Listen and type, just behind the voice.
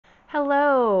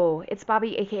Hello, it's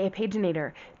Bobi, aka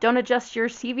Paginator. Don't adjust your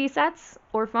TV sets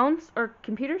or phones or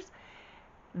computers.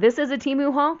 This is a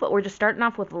Temu haul, but we're just starting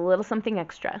off with a little something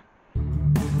extra.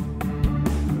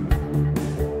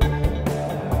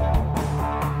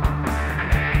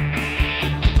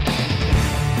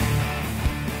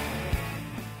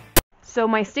 So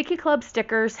my Stickii Club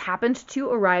stickers happened to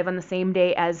arrive on the same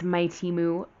day as my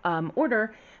Temu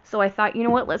order, so I thought, you know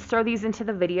what, let's throw these into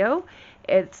the video.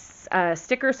 It's a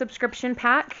sticker subscription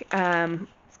pack.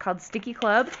 It's called Stickii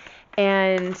Club,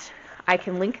 and I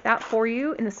can link that for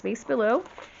you in the space below.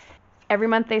 Every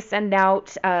month they send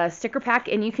out a sticker pack,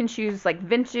 and you can choose like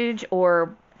vintage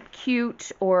or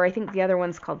cute, or I think the other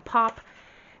one's called pop.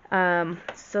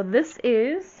 So this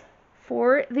is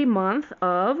for the month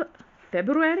of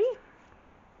February.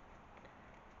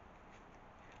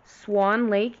 Swan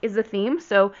Lake is the theme,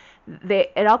 so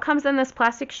it all comes in this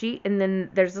plastic sheet, and then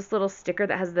there's this little sticker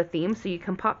that has the theme, so you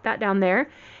can pop that down there,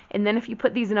 and then if you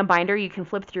put these in a binder, you can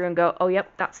flip through and go, oh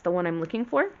yep, that's the one I'm looking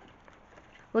for.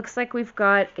 Looks like we've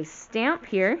got a stamp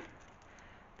here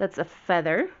that's a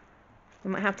feather.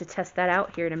 We might have to test that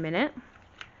out here in a minute.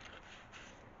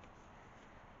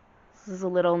 This is a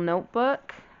little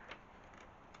notebook.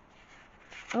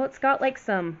 Oh, it's got like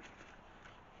some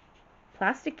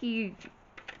plasticky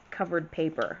covered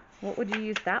paper. What would you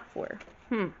use that for?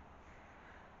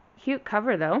 Cute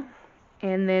cover though.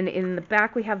 And then in the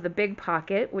back we have the big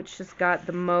pocket, which has got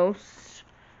the most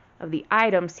of the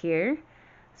items here.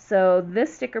 So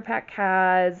this sticker pack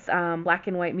has black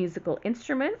and white musical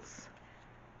instruments.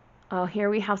 Oh, here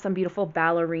we have some beautiful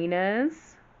ballerinas.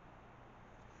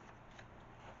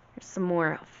 Here's some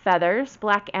more feathers,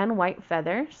 black and white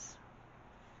feathers.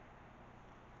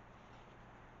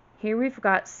 Here we've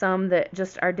got some that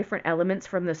just are different elements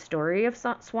from the story of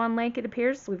Swan Lake, it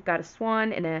appears. We've got a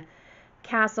swan and a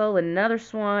castle and another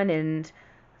swan and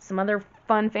some other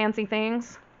fun fancy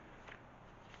things.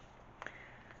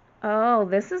 Oh,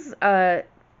 this is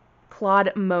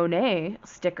Claude Monet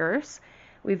stickers.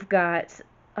 We've got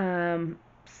some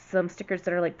stickers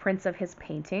that are like prints of his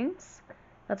paintings.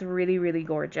 That's really, really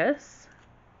gorgeous.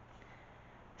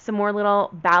 Some more little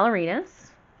ballerinas.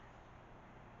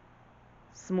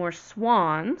 Some more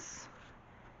swans,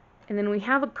 and then we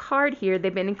have a card here.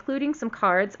 They've been including some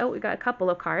cards. Oh, we've got a couple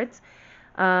of cards.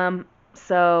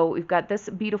 So we've got this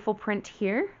beautiful print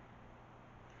here,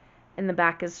 and the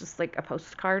back is just like a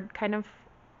postcard, kind of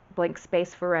blank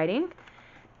space for writing.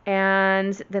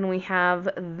 And then we have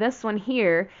this one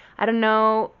here. I don't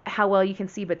know how well you can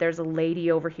see, but there's a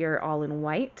lady over here all in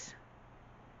white,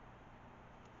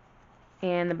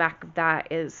 and the back of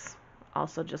that is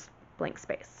also just blank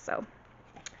space. So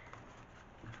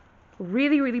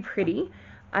really, really pretty.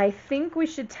 I think we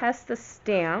should test the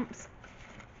stamps.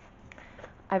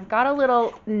 I've got a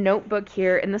little notebook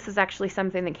here, and this is actually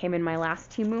something that came in my last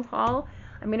Temu haul.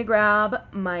 I'm going to grab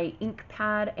my ink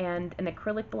pad and an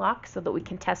acrylic block so that we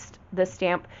can test this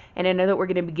stamp, and I know that we're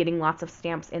going to be getting lots of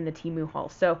stamps in the Temu haul,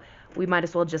 so we might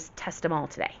as well just test them all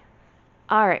today.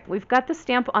 Alright, we've got the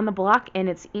stamp on the block, and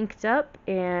it's inked up,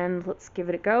 and let's give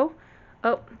it a go.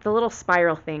 Oh, the little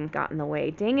spiral thing got in the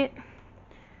way. Dang it.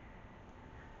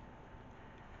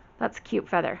 That's a cute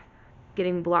feather,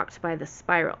 getting blocked by the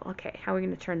spiral. Okay, how are we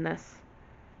going to turn this?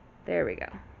 There we go.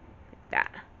 Like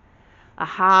that.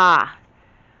 Aha!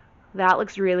 That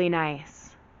looks really nice.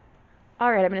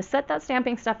 Alright, I'm going to set that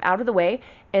stamping stuff out of the way,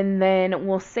 and then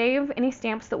we'll save any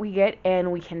stamps that we get,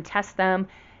 and we can test them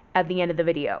at the end of the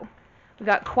video. We've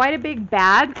got quite a big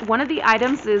bag. One of the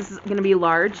items is going to be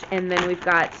large, and then we've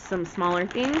got some smaller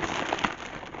things.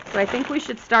 So I think we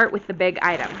should start with the big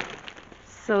item.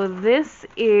 So this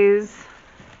is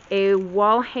a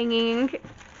wall hanging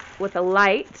with a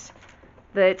light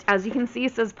that, as you can see,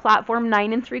 says platform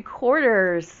 9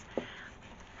 3/4.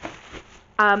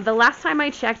 The last time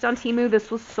I checked on Temu, this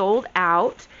was sold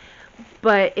out,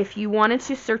 but if you wanted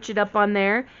to search it up on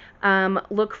there,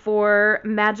 look for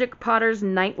Magic Potter's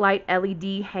Nightlight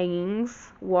LED hangings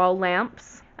wall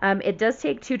lamps. It does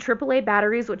take 2 AAA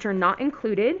batteries, which are not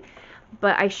included,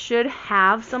 but I should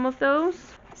have some of those.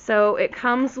 So it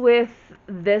comes with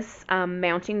this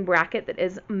mounting bracket that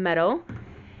is metal,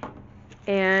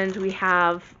 and we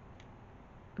have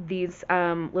these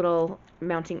little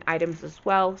mounting items as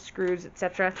well, screws,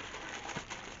 etc.,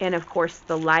 and of course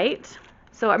the light.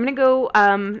 So I'm going to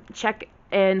go check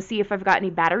and see if I've got any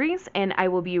batteries, and I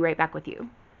will be right back with you.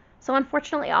 So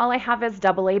unfortunately all I have is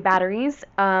AA batteries,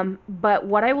 but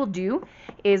what I will do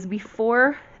is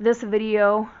before this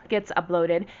video gets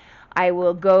uploaded, I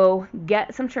will go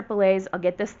get some AAAs, I'll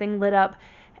get this thing lit up,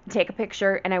 take a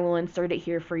picture, and I will insert it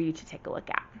here for you to take a look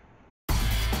at.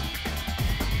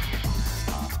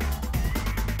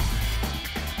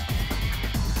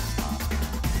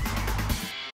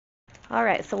 All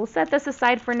right, so we'll set this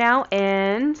aside for now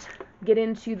and get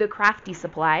into the crafty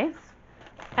supplies.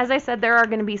 As I said, there are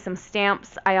going to be some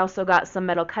stamps. I also got some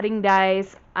metal cutting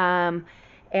dies and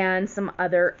some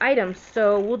other items.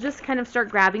 So we'll just kind of start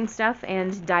grabbing stuff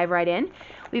and dive right in.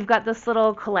 We've got this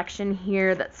little collection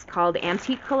here that's called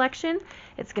Antique Collection.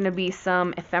 It's going to be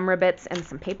some ephemera bits and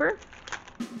some paper.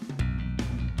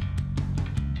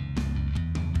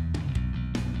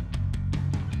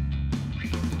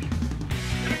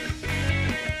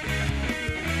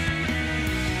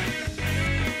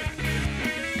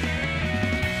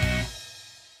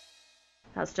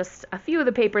 That's just a few of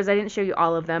the papers. I didn't show you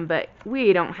all of them, but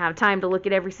we don't have time to look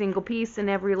at every single piece and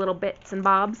every little bits and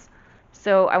bobs.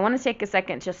 So I want to take a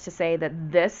second just to say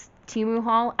that this Temu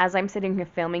haul, as I'm sitting here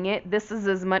filming it, this is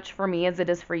as much for me as it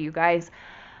is for you guys.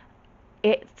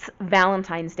 It's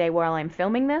Valentine's Day while I'm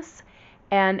filming this,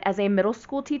 and as a middle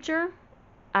school teacher,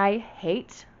 I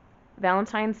hate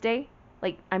Valentine's Day.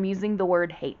 Like, I'm using the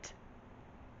word hate.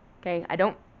 Okay, I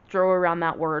don't throw around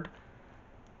that word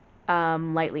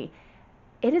lightly.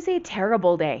 It is a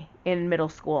terrible day in middle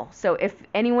school. So if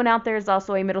anyone out there is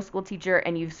also a middle school teacher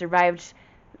and you've survived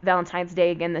Valentine's Day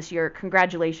again this year,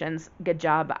 congratulations. Good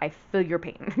job. I feel your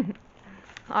pain.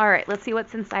 All right, let's see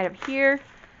what's inside of here.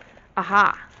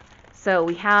 Aha. So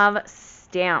we have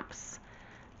stamps.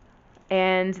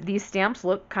 And these stamps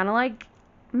look kind of like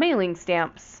mailing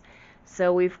stamps.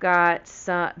 So we've got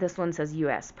this one says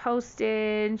U.S.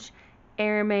 postage,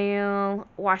 airmail,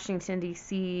 Washington,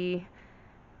 D.C.,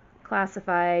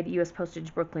 classified, U.S.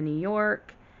 postage, Brooklyn, New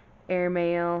York,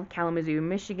 airmail, Kalamazoo,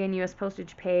 Michigan, U.S.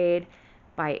 postage paid,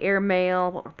 by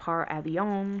airmail, or par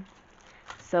avion.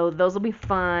 So those will be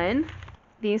fun.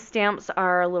 These stamps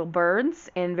are little birds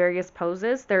in various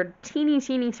poses. They're teeny,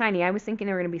 teeny, tiny. I was thinking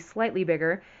they were going to be slightly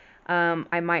bigger.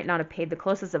 I might not have paid the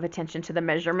closest of attention to the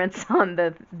measurements on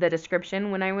the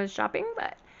description when I was shopping,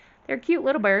 but they're cute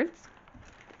little birds.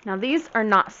 Now these are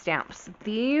not stamps.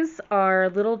 These are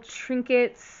little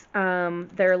trinkets.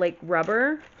 They're like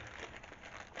rubber.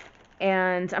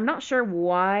 And I'm not sure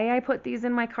why I put these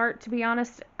in my cart, to be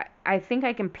honest. I think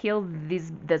I can peel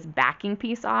this backing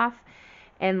piece off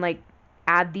and like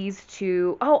add these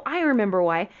to... Oh, I remember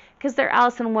why. Because they're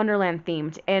Alice in Wonderland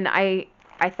themed. And I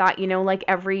thought, you know, like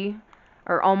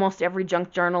almost every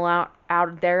junk journal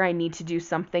out there, I need to do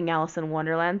something Alice in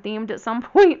Wonderland themed at some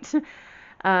point.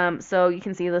 So you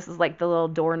can see this is like the little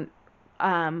door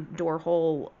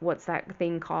hole. What's that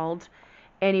thing called?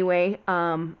 Anyway,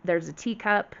 there's a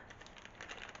teacup.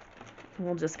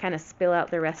 We'll just kind of spill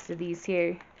out the rest of these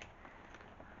here.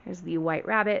 Here's the white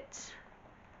rabbit.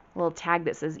 A little tag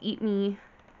that says "Eat Me."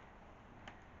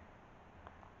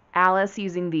 Alice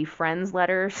using the Friends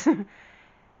letters.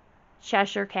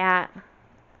 Cheshire Cat.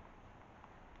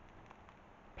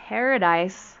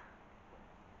 Paradise.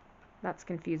 That's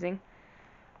confusing.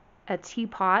 A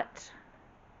teapot.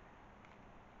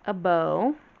 A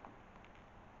bow.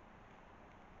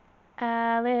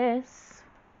 Alice.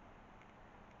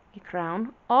 A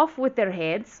crown. Off with their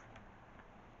heads.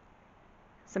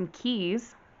 Some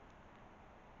keys.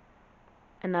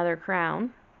 Another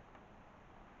crown.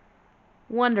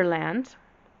 Wonderland.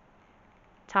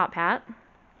 Top hat.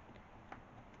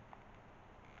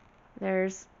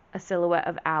 There's a silhouette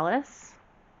of Alice.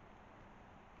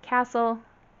 Castle.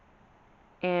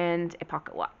 And a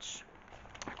pocket watch.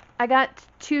 I got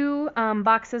 2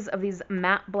 boxes of these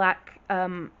matte black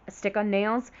stick-on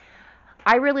nails.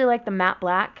 I really like the matte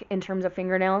black in terms of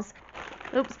fingernails.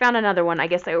 Oops, found another one. I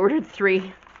guess I ordered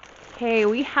 3. Okay,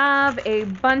 we have a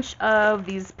bunch of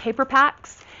these paper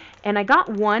packs. And I got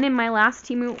one in my last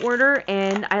Temu order,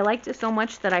 and I liked it so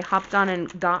much that I hopped on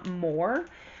and got more.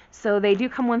 So they do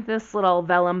come with this little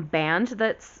vellum band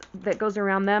that goes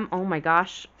around them. Oh my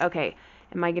gosh. Okay,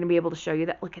 am I going to be able to show you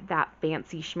that? Look at that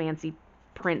fancy schmancy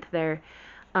print there.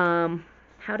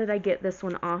 How did I get this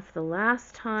one off the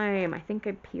last time? I think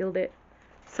I peeled it.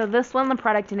 So this one, the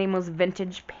product name was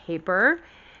Vintage Paper,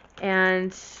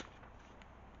 and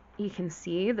you can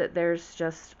see that there's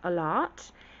just a lot.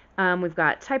 We've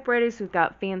got typewriters, we've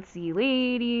got fancy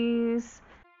ladies.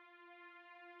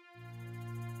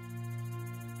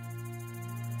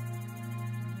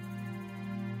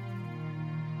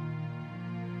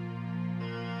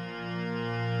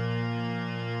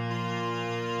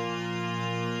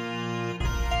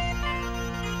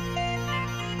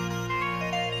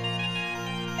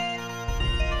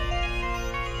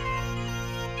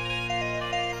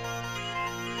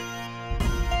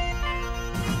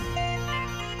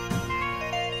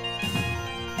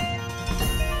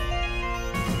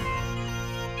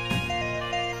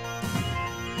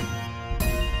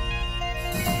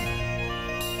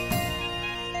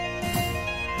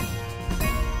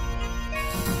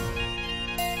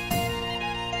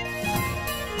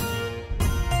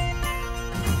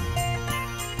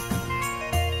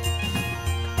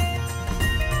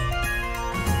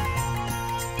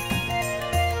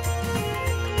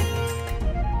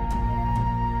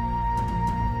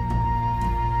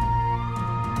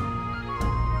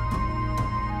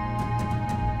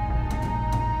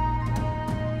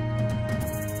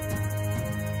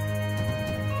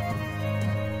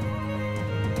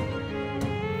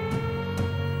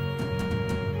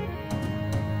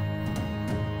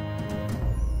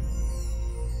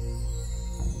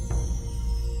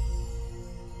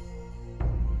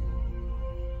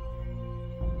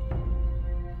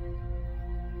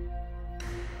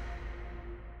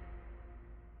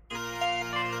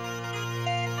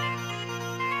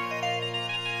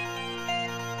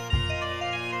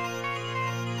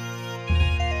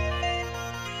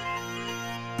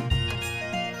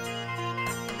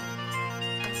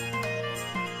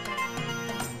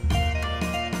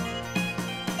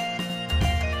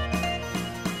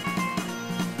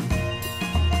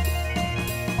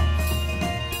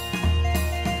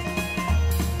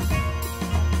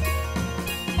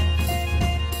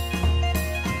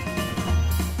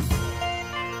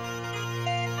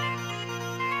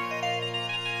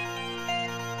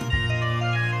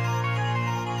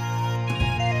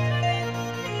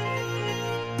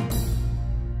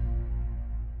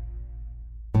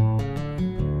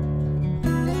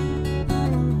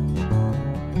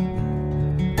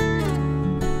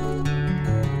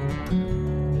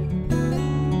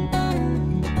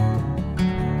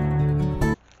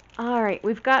 Alright,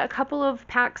 we've got a couple of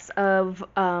packs of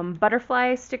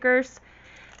butterfly stickers.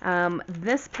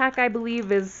 This pack, I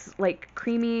believe, is like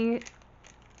creamy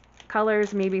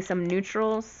colors, maybe some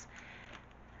neutrals.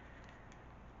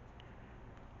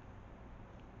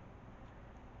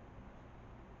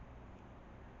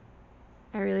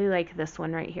 I really like this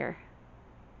one right here.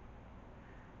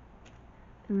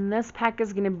 And this pack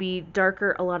is going to be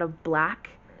darker, a lot of black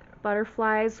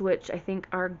butterflies, which I think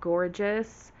are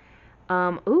gorgeous.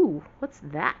 Ooh, what's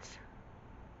that?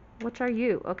 What are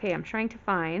you? Okay, I'm trying to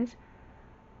find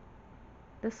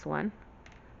this one.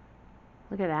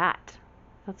 Look at that.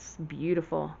 That's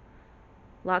beautiful.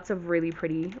 Lots of really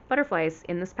pretty butterflies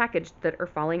in this package that are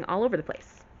falling all over the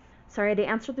place. Sorry, I had to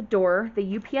answer the door.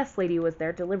 The UPS lady was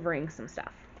there delivering some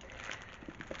stuff.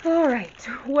 Alright,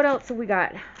 what else have we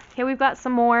got? Okay, we've got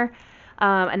some more.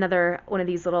 Another one of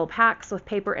these little packs with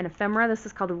paper and ephemera. This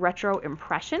is called Retro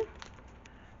Impression.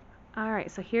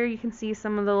 Alright, so here you can see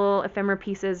some of the little ephemera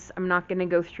pieces. I'm not going to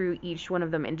go through each one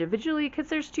of them individually because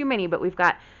there's too many, but we've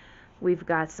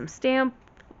got some stamp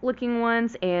looking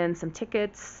ones and some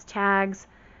tickets, tags,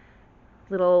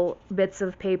 little bits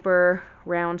of paper,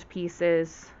 round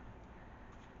pieces.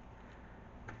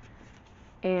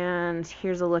 And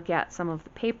here's a look at some of the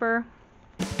paper.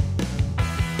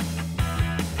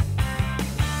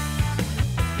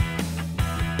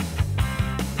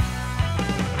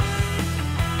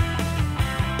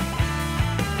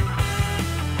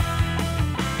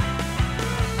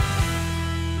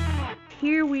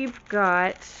 Here we've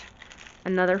got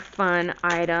another fun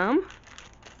item.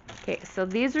 Okay, so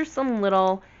these are some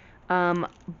little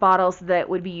bottles that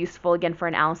would be useful again for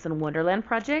an Alice in Wonderland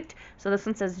project. So this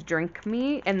one says drink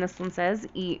me and this one says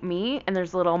eat me, and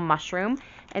there's a little mushroom,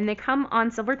 and they come on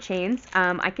silver chains.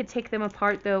 I could take them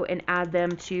apart though and add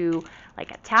them to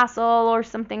like a tassel or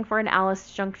something for an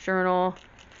Alice junk journal.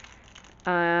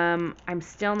 I'm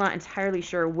still not entirely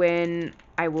sure when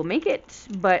I will make it,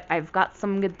 but I've got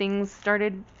some good things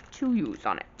started to use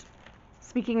on it.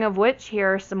 Speaking of which,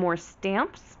 here are some more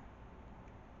stamps.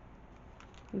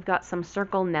 We've got some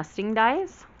circle nesting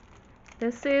dies.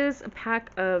 This is a pack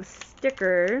of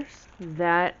stickers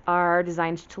that are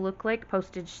designed to look like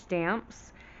postage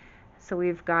stamps. So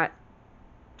we've got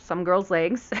some girl's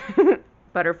legs,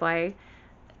 butterfly,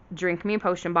 drink me a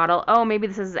potion bottle. Oh, maybe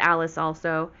this is Alice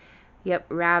also. Yep,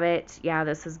 rabbit. Yeah,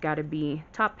 this has got to be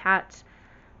top hat.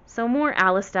 So more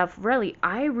Alice stuff. Really,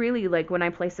 I really like when I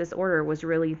placed this order, was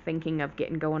really thinking of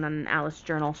getting going on an Alice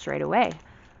journal straight away.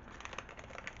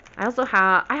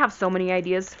 I have so many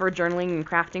ideas for journaling and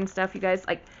crafting stuff, you guys.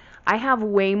 Like, I have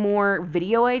way more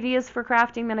video ideas for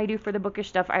crafting than I do for the bookish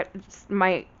stuff.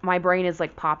 My brain is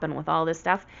like popping with all this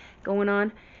stuff going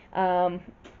on.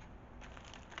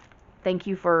 Thank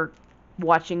you for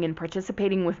watching and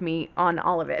participating with me on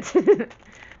all of it.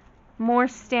 More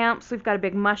stamps. We've got a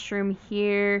big mushroom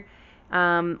here,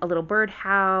 a little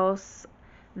birdhouse.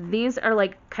 These are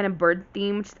like kind of bird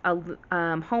themed.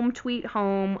 Home tweet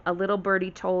home. A little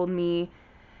birdie told me.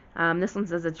 This one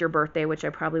says it's your birthday, which I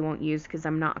probably won't use because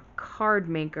I'm not a card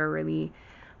maker really.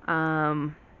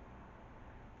 Got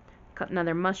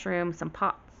another mushroom, some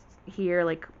pots here,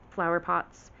 like flower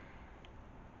pots.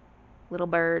 Little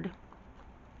bird.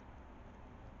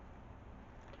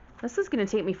 This is going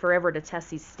to take me forever to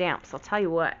test these stamps, I'll tell you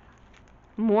what.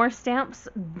 More stamps.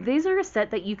 These are a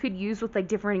set that you could use with like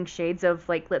differing shades of,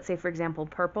 like, let's say for example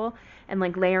purple, and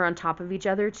like layer on top of each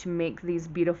other to make these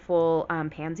beautiful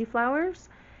pansy flowers.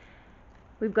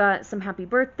 We've got some happy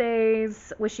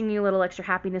birthdays, wishing you a little extra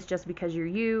happiness just because you're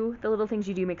you. The little things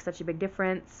you do make such a big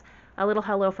difference. A little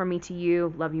hello from me to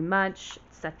you, love you much,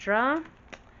 etc.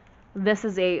 This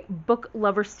is a book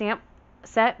lover stamp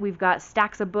set. We've got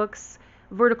stacks of books,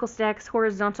 vertical stacks,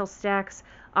 horizontal stacks,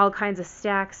 all kinds of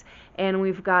stacks, and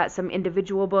we've got some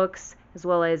individual books as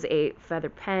well as a feather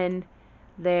pen.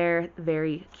 They're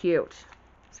very cute.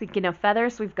 Speaking of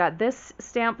feathers, we've got this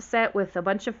stamp set with a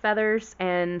bunch of feathers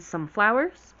and some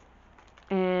flowers.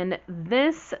 And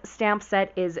this stamp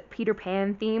set is Peter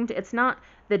Pan themed. It's not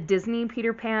the Disney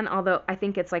Peter Pan, although I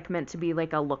think it's like meant to be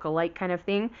like a look-alike kind of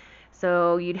thing.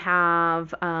 So you'd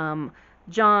have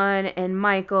John and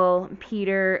Michael,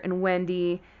 Peter and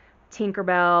Wendy,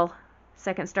 Tinkerbell,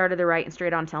 second star to the right and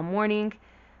straight on till morning,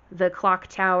 the clock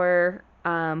tower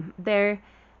there,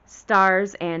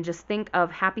 stars, and just think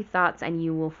of happy thoughts and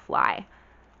you will fly.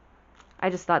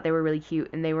 I just thought they were really cute,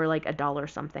 and they were like $1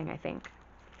 something, I think.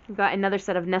 We've got another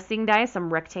set of nesting dice,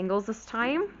 some rectangles this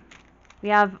time. We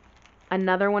have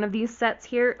another one of these sets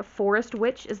here. Forest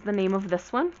Witch is the name of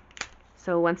this one.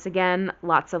 So once again,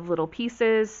 lots of little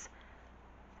pieces.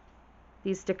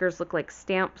 These stickers look like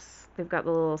stamps. They've got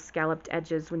the little scalloped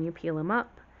edges when you peel them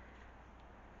up.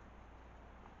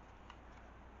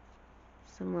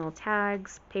 Some little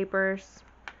tags, papers.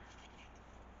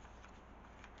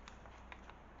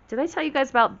 Did I tell you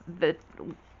guys about the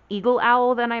eagle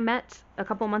owl that I met a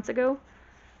couple months ago?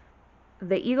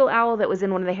 The eagle owl that was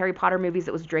in one of the Harry Potter movies,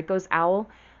 that was Draco's owl.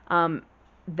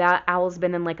 That owl's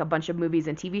been in like a bunch of movies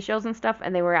and TV shows and stuff,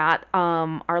 and they were at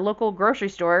our local grocery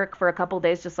store for a couple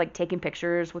days, just like taking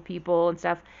pictures with people and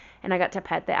stuff. And I got to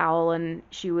pet the owl, and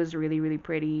she was really, really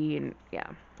pretty. And yeah,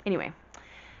 anyway,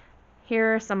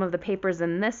 here are some of the papers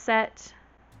in this set.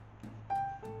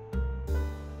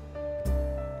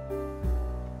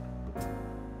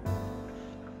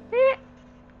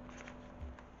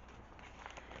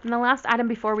 And the last item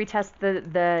before we test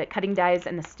the cutting dies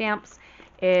and the stamps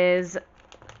is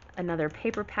another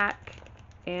paper pack.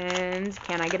 And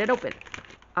can I get it open?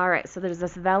 Alright, so there's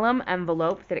this vellum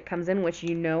envelope that it comes in, which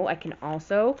you know I can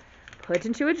also put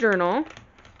into a journal.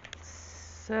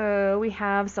 So we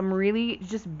have some really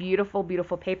just beautiful,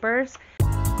 beautiful papers.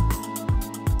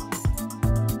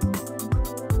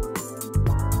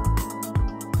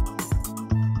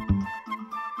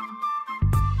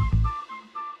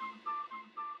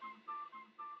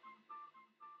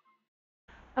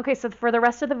 Okay, so for the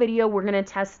rest of the video, we're going to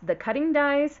test the cutting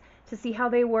dies to see how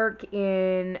they work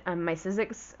in my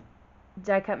Sizzix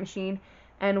die cut machine,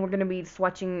 and we're going to be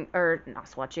testing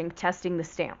the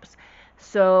stamps.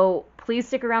 So please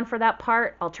stick around for that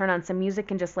part. I'll turn on some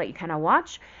music and just let you kind of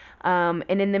watch. And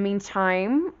in the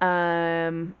meantime,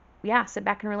 yeah, sit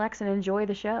back and relax and enjoy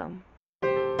the show.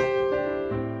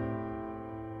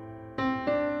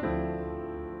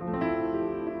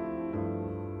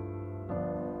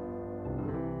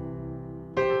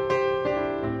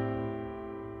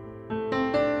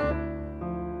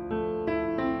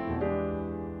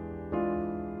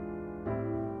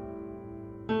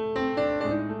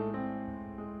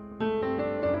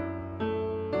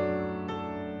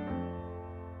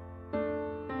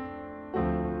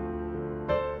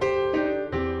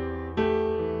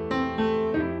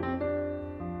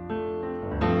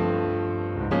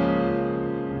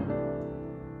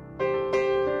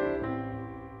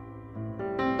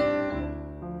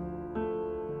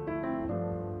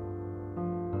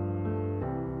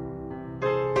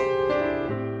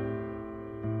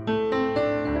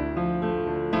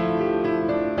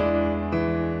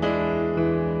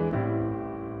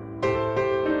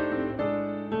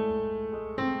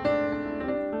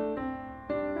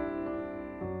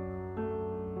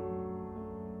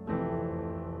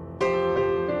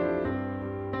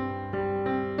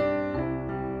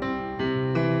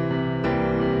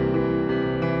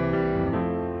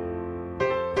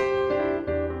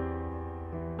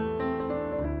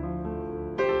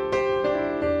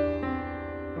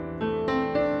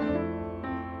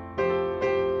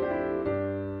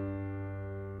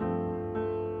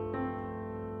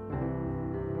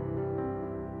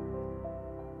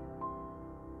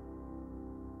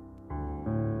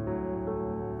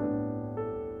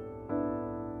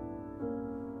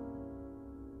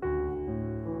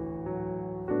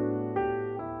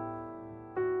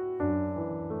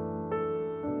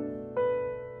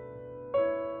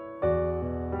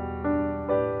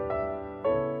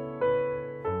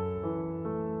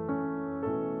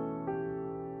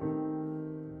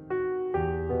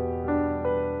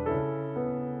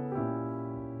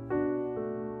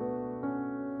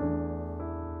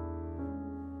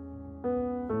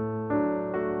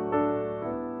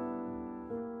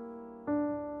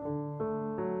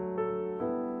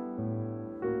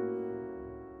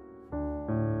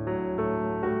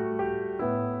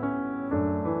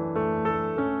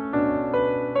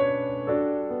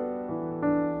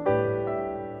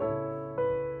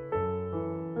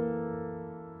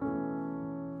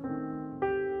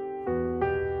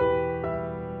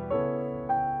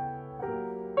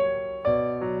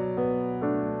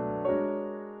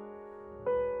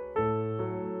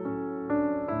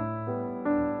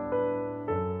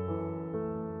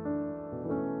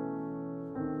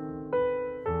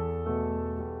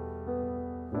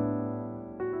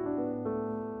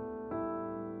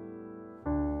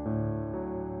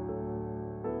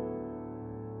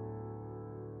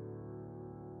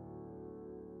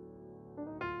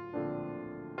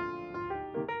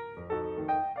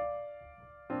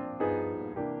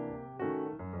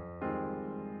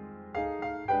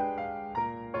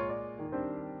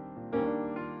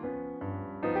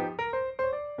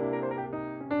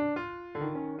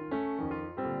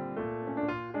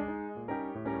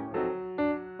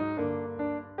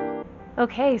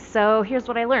 Okay, so here's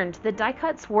what I learned. The die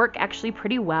cuts work actually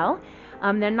pretty well.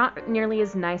 They're not nearly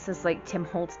as nice as like Tim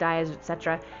Holtz dies,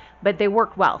 etc., but they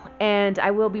work well. And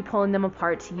I will be pulling them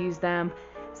apart to use them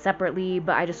separately,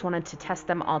 but I just wanted to test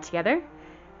them all together.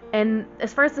 And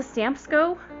as far as the stamps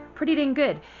go, pretty dang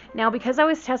good. Now, because I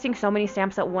was testing so many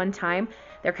stamps at one time,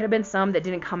 there could have been some that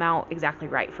didn't come out exactly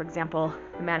right. For example,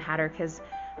 the Mad Hatter, because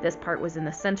this part was in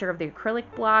the center of the acrylic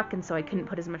block, and so I couldn't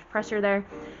put as much pressure there.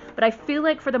 But I feel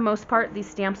like for the most part, these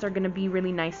stamps are going to be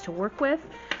really nice to work with.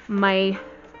 My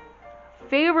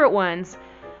favorite ones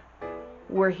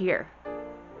were here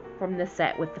from this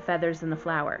set with the feathers and the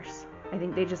flowers. I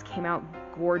think they just came out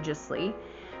gorgeously.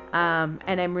 And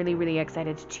I'm really, really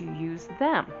excited to use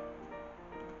them.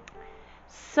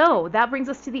 So that brings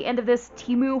us to the end of this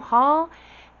Temu haul,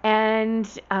 and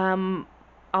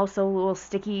also a little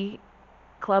Stickii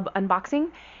Club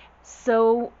unboxing.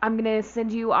 So I'm going to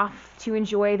send you off to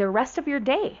enjoy the rest of your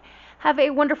day. Have a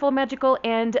wonderful, magical,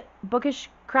 and bookish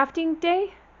crafting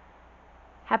day.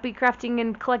 Happy crafting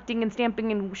and collecting and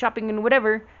stamping and shopping and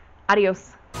whatever.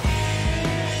 Adios.